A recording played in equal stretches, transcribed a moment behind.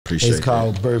Appreciate It's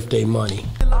called Birthday Money.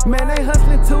 Man, they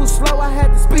hustling too slow, I had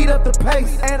to speed up the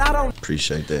pace, and I don't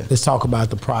Appreciate that. Let's talk about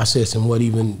the process and what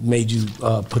even made you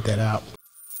put that out.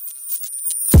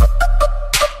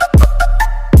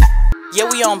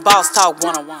 Yeah, we on Boss Talk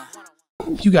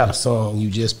 101. You got a song you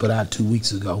just put out 2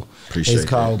 weeks ago. Appreciate It's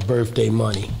called Birthday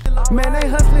Money. Man, they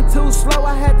hustling too slow,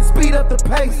 I had to speed up the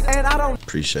pace, and I don't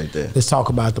Appreciate that. Let's talk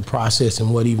about the process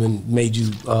and what even made you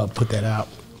put that out.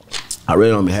 I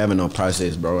really don't be having no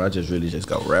process, bro. I just really just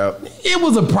go rap. It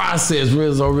was a process,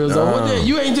 Rizzoo.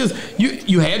 You ain't just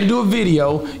you had to do a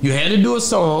video, you had to do a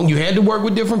song, you had to work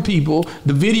with different people,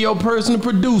 the video person, the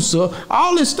producer.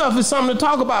 All this stuff is something to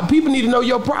talk about. People need to know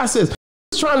your process.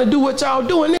 Trying to do what y'all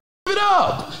doing, give it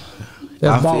up.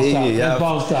 That's boss talk. That's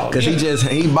boss talk. Cause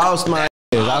he bossed my ass.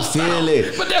 I feel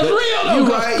it. But that's real though.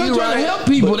 You right. You trying to help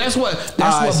people. That's what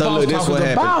boss talk is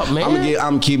about, man.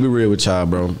 I'm keep it real with y'all,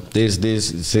 bro. This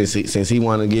since he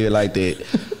want to give it like that,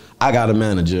 I got a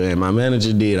manager and my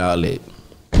manager did all that.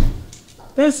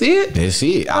 That's it. That's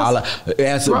it.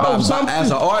 As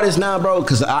an artist now, bro,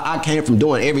 cause I came from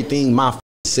doing everything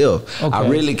myself. Okay. I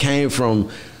really came from.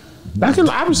 I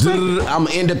respect it. I'm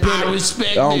independent. I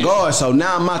respect on God. So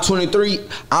now I'm 23.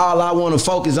 All I want to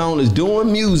focus on is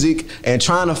doing music and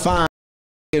trying to find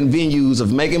venues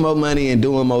of making more money and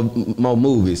doing more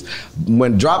movies.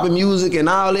 When dropping music and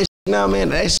all this shit now, man,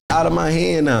 that shit out of my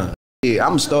hand now. Yeah,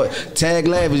 I'm start tag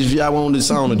lavish if y'all want this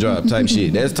song to drop type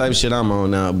shit. That's the type of shit I'm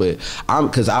on now. But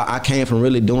cause I came from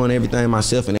really doing everything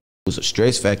myself, and it was a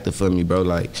stress factor for me, bro.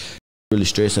 Like. Really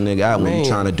stressing nigga out when you're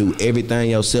trying to do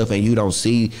everything yourself and you don't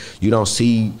see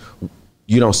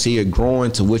it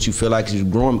growing to what you feel like it's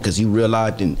growing because you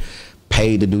realized and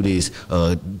paid to do this.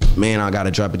 Man, I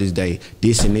gotta drop it this day.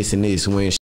 This and this and this.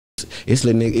 When it's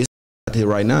little niggas out here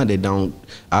right now that don't.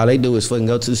 All they do is fucking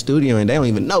go to the studio and they don't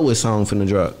even know what song finna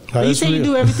drop. But you say you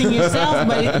do everything yourself,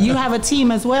 but you have a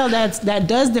team as well that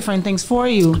does different things for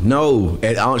you. No,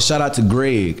 shout out to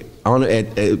Greg.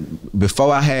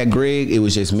 Before I had Greg, it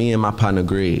was just me and my partner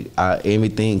Greg.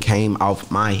 Everything came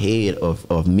off my head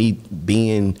of me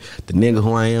being the nigga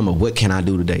who I am, or what can I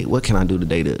do today? What can I do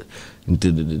today to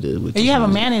you have a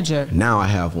manager. Now I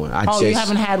have one. You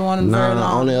haven't had one in very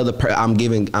long. Only other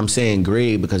I'm saying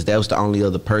Greg because that was the only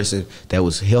other person that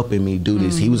was helping me do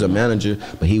this. He was a manager,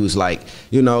 but he was like,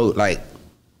 you know, like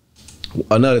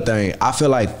another thing. I feel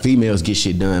like females get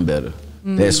shit done better.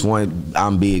 That's one.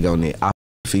 I'm big on it.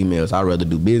 Females, I'd rather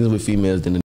do business with females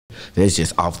than that's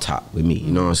just off top with me.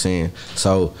 You know what I'm saying?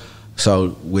 So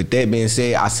with that being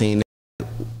said,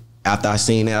 after I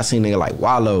seen nigga like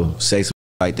Wallo say something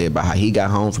like that about how he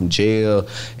got home from jail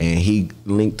and he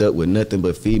linked up with nothing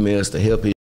but females to help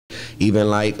his. Even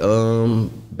like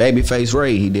Babyface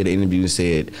Ray, he did an interview and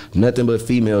said nothing but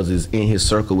females is in his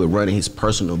circle with running his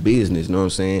personal business. You know what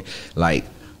I'm saying? Like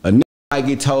a nigga might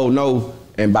get told no,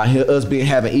 and by us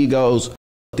having egos,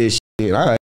 this shit, all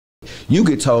right. You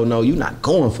get told no, you not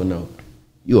going for no.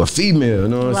 You a female, you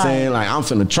know what I'm saying? Like, I'm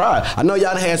finna try. I know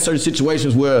y'all had certain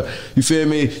situations where, you feel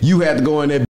me, you had to go in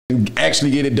there and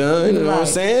actually get it done, you know what I'm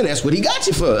saying? That's what he got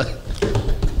you for.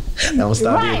 Don't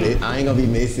stop it. I ain't gonna be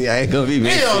messy. I ain't gonna be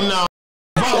messy. Hell no.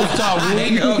 I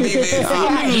ain't gonna be messy.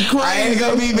 I ain't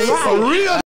gonna be messy. For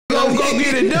real, go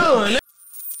get it done.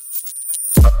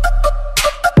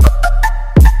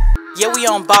 Yeah, we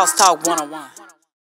on Boss Talk 101.